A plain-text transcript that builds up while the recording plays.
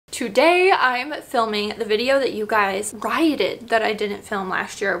today I'm filming the video that you guys rioted that I didn't film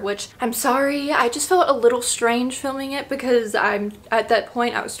last year, which I'm sorry, I just felt a little strange filming it because I'm at that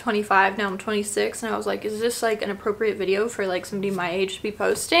point I was 25, now I'm 26, and I was like, is this like an appropriate video for like somebody my age to be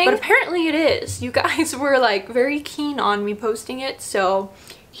posting? But apparently it is. You guys were like very keen on me posting it, so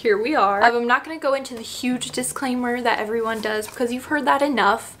here we are. I'm not going to go into the huge disclaimer that everyone does because you've heard that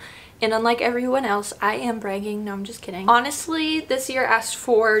enough. And unlike everyone else, I am bragging. No, I'm just kidding. Honestly, this year asked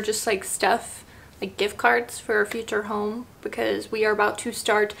for just like stuff, like gift cards for our future home because we are about to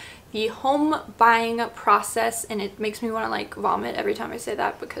start the home buying process, and it makes me want to like vomit every time I say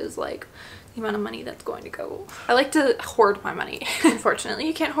that because like the amount of money that's going to go. I like to hoard my money. Unfortunately,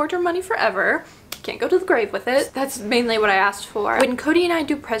 you can't hoard your money forever. You can't go to the grave with it. That's mainly what I asked for. When Cody and I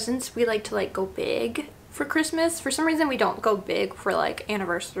do presents, we like to like go big. For Christmas, for some reason we don't go big for like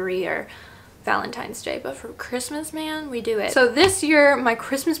anniversary or Valentine's Day, but for Christmas, man, we do it. So this year my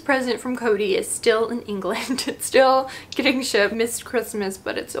Christmas present from Cody is still in England. It's still getting shipped. Missed Christmas,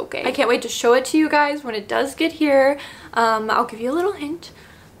 but it's okay. I can't wait to show it to you guys when it does get here. I'll give you a little hint.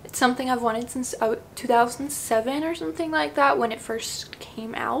 It's something I've wanted since 2007 or something like that when it first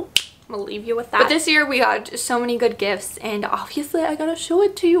came out. I'll leave you with that. But this year we got so many good gifts, and obviously I gotta show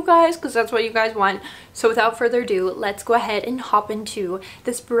it to you guys because that's what you guys want. So without further ado, let's go ahead and hop into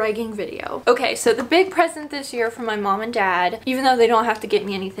this bragging video. Okay, so the big present this year from my mom and dad, even though they don't have to get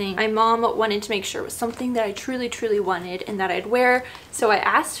me anything, my mom wanted to make sure it was something that I truly wanted and that I'd wear. So I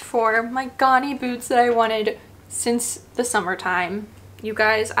asked for my Ghani boots that I wanted since the summertime. You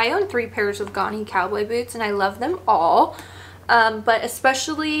guys, I own 3 pairs of Ghani cowboy boots and I love them all, but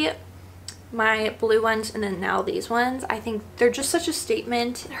especially my blue ones and then now these ones. I think they're just such a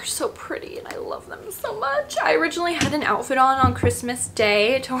statement. They're so pretty and I love them so much. I originally had an outfit on Christmas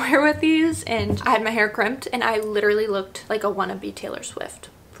Day to wear with these, and I had my hair crimped and I literally looked like a wannabe Taylor Swift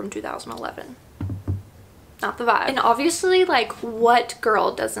from 2011. Not the vibe. And obviously, like, what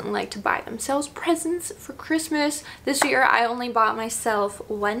girl doesn't like to buy themselves presents for Christmas? This year I only bought myself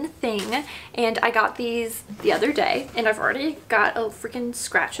one thing, and I got these the other day and I've already got a freaking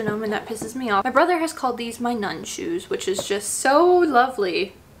scratch in them and that pisses me off. My brother has called these my nun shoes, which is just so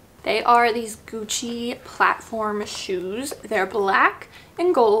lovely. They are these Gucci platform shoes. They're black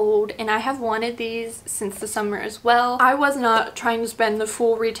and gold, and I have wanted these since the summer as well. I was not trying to spend the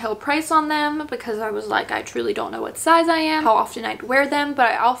full retail price on them because I was like, I truly don't know what size I am, how often I'd wear them, but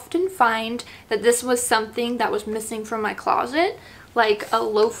I often find that this was something that was missing from my closet, like a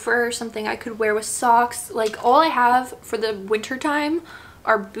loafer, something I could wear with socks. Like, all I have for the winter time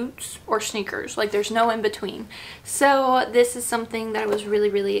are boots or sneakers. Like, there's no in between. So this is something that I was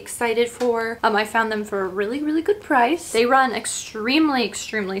really excited for. I found them for a really good price. They run extremely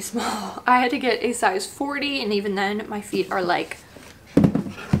small. I had to get a size 40, and even then my feet are like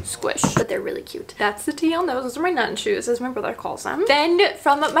squished, but they're really cute. That's the tea on those. Those are my nun shoes, as my brother calls them. Then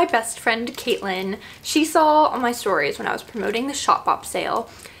from my best friend Caitlin, she saw on my stories when I was promoting the Shop Bop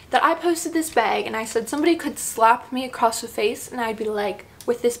sale that I posted this bag, and I said somebody could slap me across the face and I'd be like,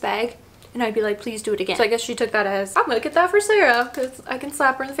 with this bag, and I'd be like, please do it again. So I guess she took that as, I'm gonna get that for Sarah because I can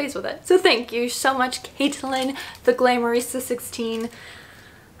slap her in the face with it. So thank you so much, Caitlin, the Glamourista 16.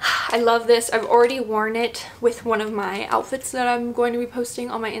 I love this. I've already worn it with one of my outfits that I'm going to be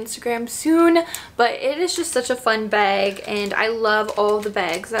posting on my Instagram soon, but it is just such a fun bag, and I love all the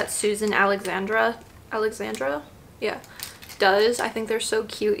bags that Susan Alexandra, yeah, does. I think they're so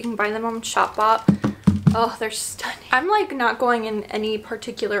cute. You can buy them on Shopbop. Oh, they're stunning. I'm like not going in any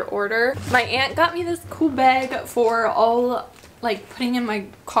particular order. My aunt got me this cool bag for all like putting in my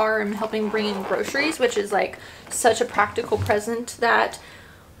car and helping bring in groceries, which is like such a practical present that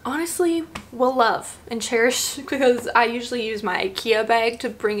honestly will love and cherish because I usually use my IKEA bag to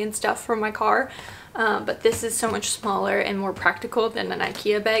bring in stuff from my car. But this is so much smaller and more practical than an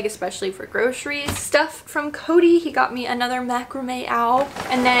IKEA bag, especially for groceries. Stuff from Cody, he got me another macrame owl.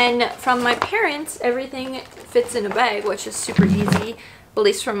 And then from my parents, everything fits in a bag, which is super easy, at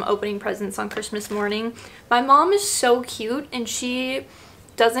least from opening presents on Christmas morning. My mom is so cute, and she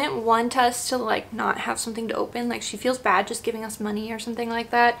doesn't want us to like not have something to open. Like, she feels bad just giving us money or something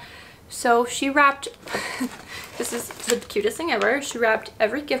like that. So she wrapped, this is the cutest thing ever, she wrapped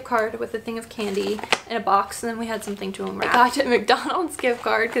every gift card with a thing of candy in a box, and then we had something to unwrap. I got a McDonald's gift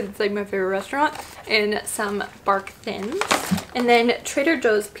card because it's like my favorite restaurant, and some Bark Thins. And then Trader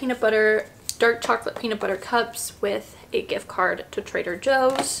Joe's peanut butter, dark chocolate peanut butter cups with a gift card to Trader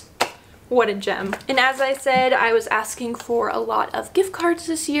Joe's. What a gem. And as I said, I was asking for a lot of gift cards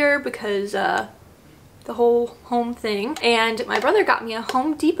this year because the whole home thing, and my brother got me a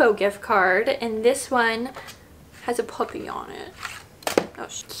Home Depot gift card, and this one has a puppy on it. Oh,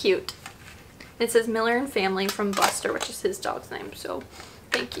 cute. It says Miller and Family from Buster, which is his dog's name, so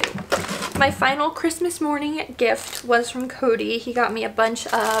thank you. My final Christmas morning gift was from Cody. He got me a bunch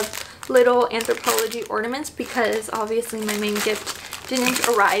of little Anthropologie ornaments because obviously my main gift didn't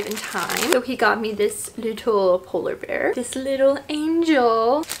arrive in time. So he got me this little polar bear, this little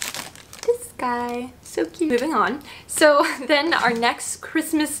angel, this guy, so cute. Moving on. So then our next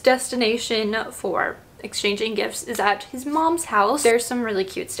Christmas destination for exchanging gifts is at his mom's house. There's some really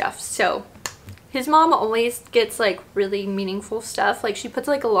cute stuff. So his mom always gets like really meaningful stuff. Like she puts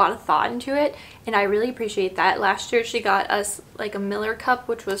like a lot of thought into it and I really appreciate that. Last year she got us like a Miller cup,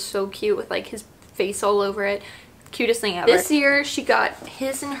 which was so cute with like his face all over it. Cutest thing ever. This year she got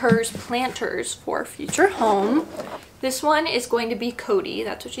his and hers planters for a future home. This one is going to be Cody,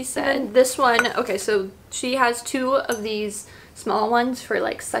 that's what she said. And this one, okay, so she has two of these small ones for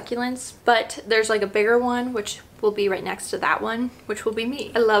like succulents, but there's like a bigger one which will be right next to that one, which will be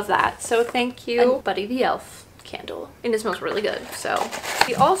me. I love that. So thank you. And Buddy the Elf candle. And it smells really good. So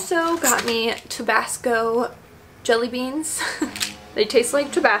he also got me Tabasco jelly beans. They taste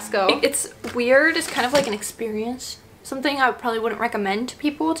like Tabasco. It's weird. It's kind of like an experience. Something I probably wouldn't recommend to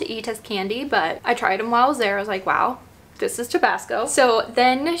people to eat as candy, but I tried them while I was there. I was like, wow, this is Tabasco. So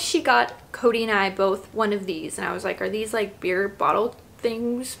then she got Cody and I both one of these, and I was like, are these like beer bottle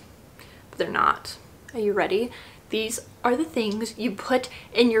things? But they're not. Are you ready? These are the things you put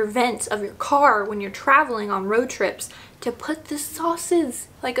in your vents of your car when you're traveling on road trips to put the sauces,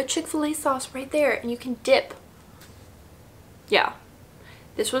 like a Chick-fil-A sauce right there, and you can dip. Yeah.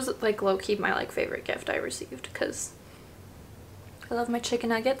 This was like low-key my like favorite gift I received because I love my chicken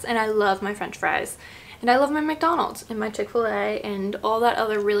nuggets and I love my french fries and I love my McDonald's and my Chick-fil-A and all that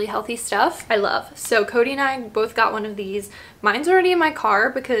other really healthy stuff I love. So Cody and I both got one of these. Mine's already in my car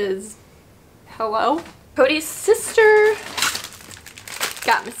because hello. Cody's sister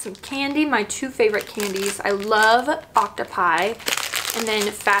got me some candy, my two favorite candies. I love octopi, and then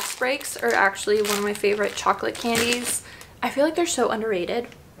Fast Breaks are actually one of my favorite chocolate candies. I feel like they're so underrated.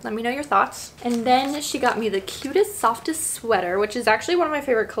 Let me know your thoughts. And then she got me the cutest, softest sweater, which is actually one of my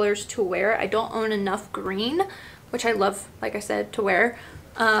favorite colors to wear. I don't own enough green, which I love, like I said, to wear.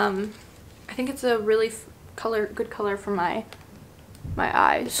 I think it's a really good color for my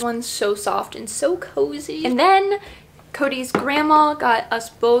eyes. This one's so soft and so cozy. And then Cody's grandma got us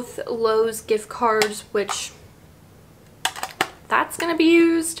both Lowe's gift cards, which that's gonna be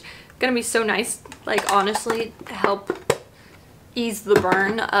used. Gonna be so nice, like honestly, to help ease the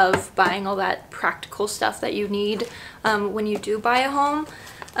burn of buying all that practical stuff that you need when you do buy a home.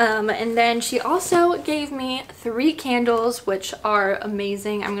 And then she also gave me 3 candles, which are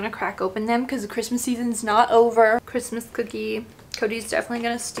amazing. I'm gonna crack open them because the Christmas season's not over. Christmas cookie. Cody's definitely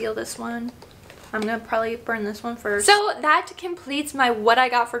gonna steal this one. I'm gonna probably burn this one first. So that completes my what I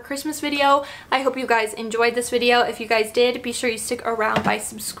got for Christmas video. I hope you guys enjoyed this video. If you guys did, be sure you stick around by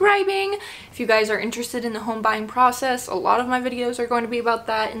subscribing. If you guys are interested in the home buying process, a lot of my videos are going to be about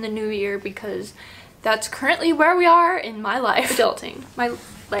that in the new year because that's currently where we are in my life. Adulting. My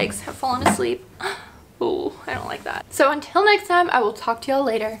legs have fallen asleep. Oh, I don't like that. So until next time, I will talk to y'all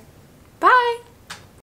later. Bye!